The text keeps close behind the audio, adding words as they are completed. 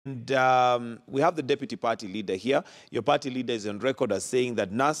And we have the deputy party leader here. Your party leader is on record as saying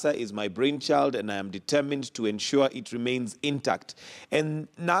that NASA is my brainchild and I am determined to ensure it remains intact. And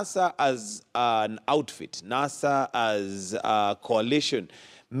NASA as an outfit, NASA as a coalition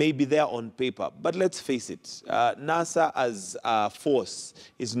may be there on paper. But let's face it, NASA as a force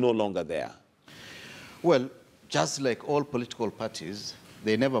is no longer there. Well, just like all political parties,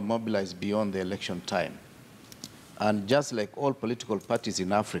 they never mobilize beyond the election time. And just like all political parties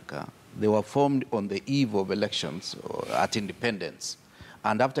in Africa, they were formed on the eve of elections at independence.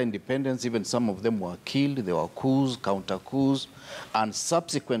 And after independence, even some of them were killed. There were coups, counter-coups. And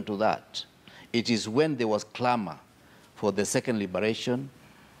subsequent to that, it is when there was clamor for the second liberation,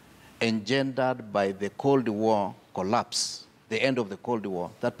 engendered by the Cold War collapse, the end of the Cold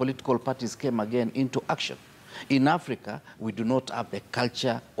War, that political parties came again into action. In Africa, we do not have the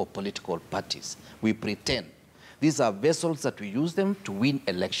culture of political parties. We pretend. These are vessels that we use them to win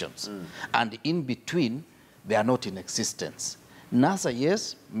elections. And in between, they are not in existence. NASA,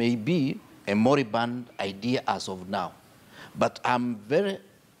 yes, may be a moribund idea as of now. But I'm very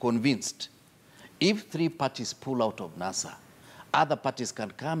convinced if 3 parties pull out of NASA, other parties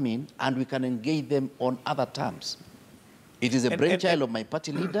can come in and we can engage them on other terms. It is a brainchild of my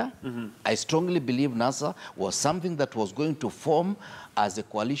party leader. I strongly believe NASA was something that was going to form as a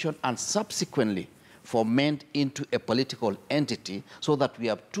coalition and subsequently ferment into a political entity so that we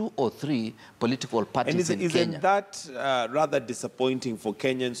have 2 or 3 political parties in Kenya. Isn't that rather disappointing for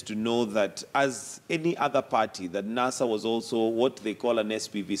Kenyans to know that as any other party, that NASA was also what they call an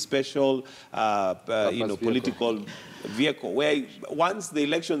SPV, special political vehicle, where once the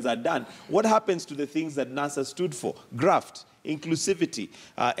elections are done, what happens to the things that NASA stood for? Graft, inclusivity,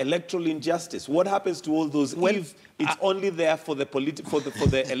 electoral injustice. What happens to all those if it's only there for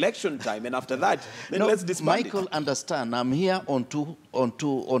the election time, and after that, then let's disband Michael, understand, I'm here on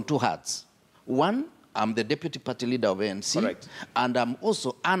two hats. One, I'm the deputy party leader of ANC, correct, and I'm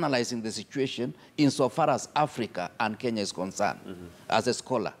also analyzing the situation insofar as Africa and Kenya is concerned, as a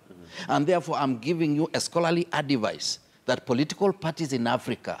scholar. And therefore, I'm giving you a scholarly advice that political parties in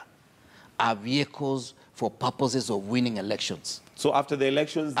Africa are vehicles for purposes of winning elections. So after the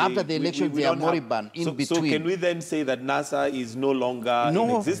elections, they are moribund in between. So can we then say that NASA is no longer in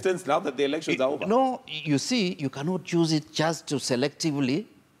existence now that the elections are over? No, you see, you cannot use it just to selectively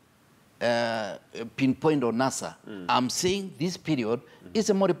pinpoint on NASA. I'm saying this period is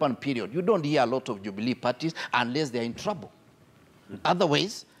a moribund period. You don't hear a lot of Jubilee parties unless they're in trouble.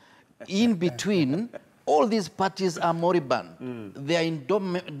 Otherwise, in between, all these parties are moribund. They are in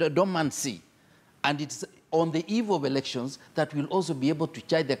dormancy. And it's on the eve of elections that we'll also be able to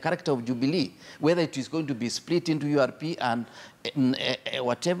judge the character of Jubilee, whether it is going to be split into URP and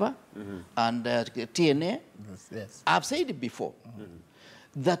whatever, and TNA. Yes. I've said it before,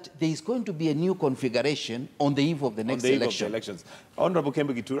 that there is going to be a new configuration on the eve of the next election. Elections. Honorable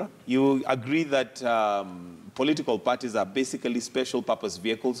Kembe Gitura, you agree that political parties are basically special purpose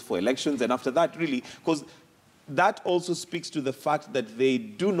vehicles for elections, and after that, really, because that also speaks to the fact that they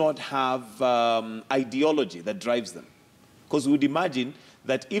do not have ideology that drives them. Because we would imagine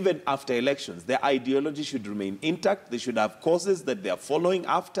that even after elections, their ideology should remain intact. They should have causes that they are following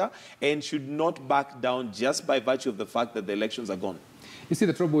after and should not back down just by virtue of the fact that the elections are gone. You see,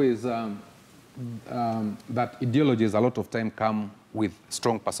 the trouble is that ideologies a lot of time come with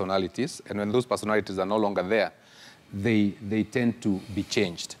strong personalities, and when those personalities are no longer there, they tend to be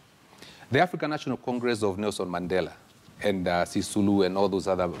changed. The African National Congress of Nelson Mandela and Sisulu and all those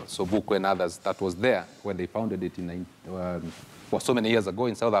other, Sobukwe and others that was there when they founded it so many years ago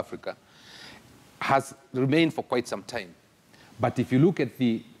in South Africa, has remained for quite some time. But if you look at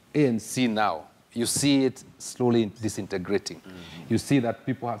the ANC now, you see it slowly disintegrating. You see that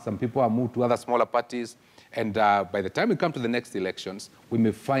some people have moved to other smaller parties, and by the time we come to the next elections, we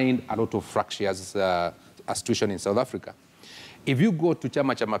may find a lot of fractious situation in South Africa. If you go to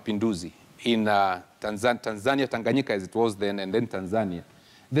Chama cha Mapinduzi in Tanzania, Tanganyika as it was then, and then Tanzania,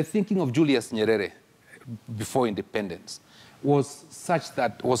 the thinking of Julius Nyerere before independence was such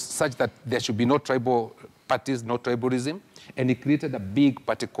that there should be no tribal parties, no tribalism, and he created a big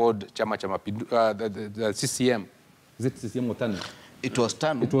party called Chama cha Mapinduzi, the CCM. Is it CCM or TANU? It was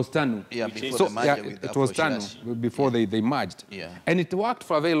TANU. It was TANU. Yeah, before the merger with it was TANU, before they merged. Yeah. And it worked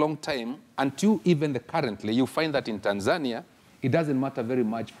for a very long time until even currently, you find that in Tanzania, it doesn't matter very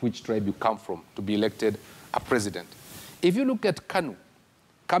much which tribe you come from to be elected a president. If you look at KANU,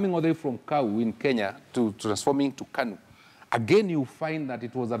 coming all the way from KAU in Kenya to transforming to KANU, again you find that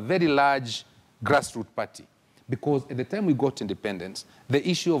it was a very large grassroots party, because at the time we got independence, the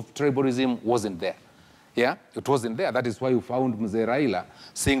issue of tribalism wasn't there. Yeah, it wasn't there. That is why you found Mzee Raila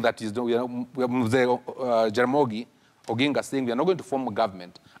saying that Mzee Jaramogi Oginga saying we are not going to form a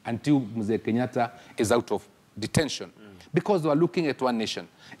government until Mzee Kenyatta is out of detention, because they are looking at one nation.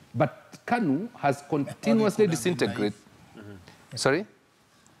 But KANU has continuously disintegrated. Sorry?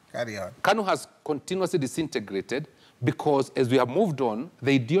 Carry on. KANU has continuously disintegrated because as we have moved on,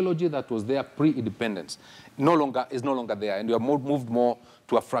 the ideology that was there pre-independence is no longer there, and we have moved more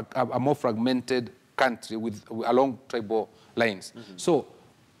to a more fragmented country along tribal lines. So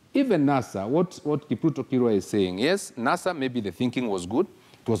even NASA, what Kipruto Kirwa is saying, yes, NASA, maybe the thinking was good.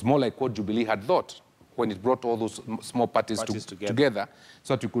 It was more like what Jubilee had thought when it brought all those small parties together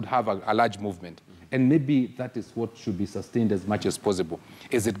so that you could have a large movement. And maybe that is what should be sustained as much as possible.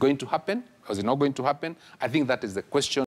 Is it going to happen? Or is it not going to happen? I think that is the question.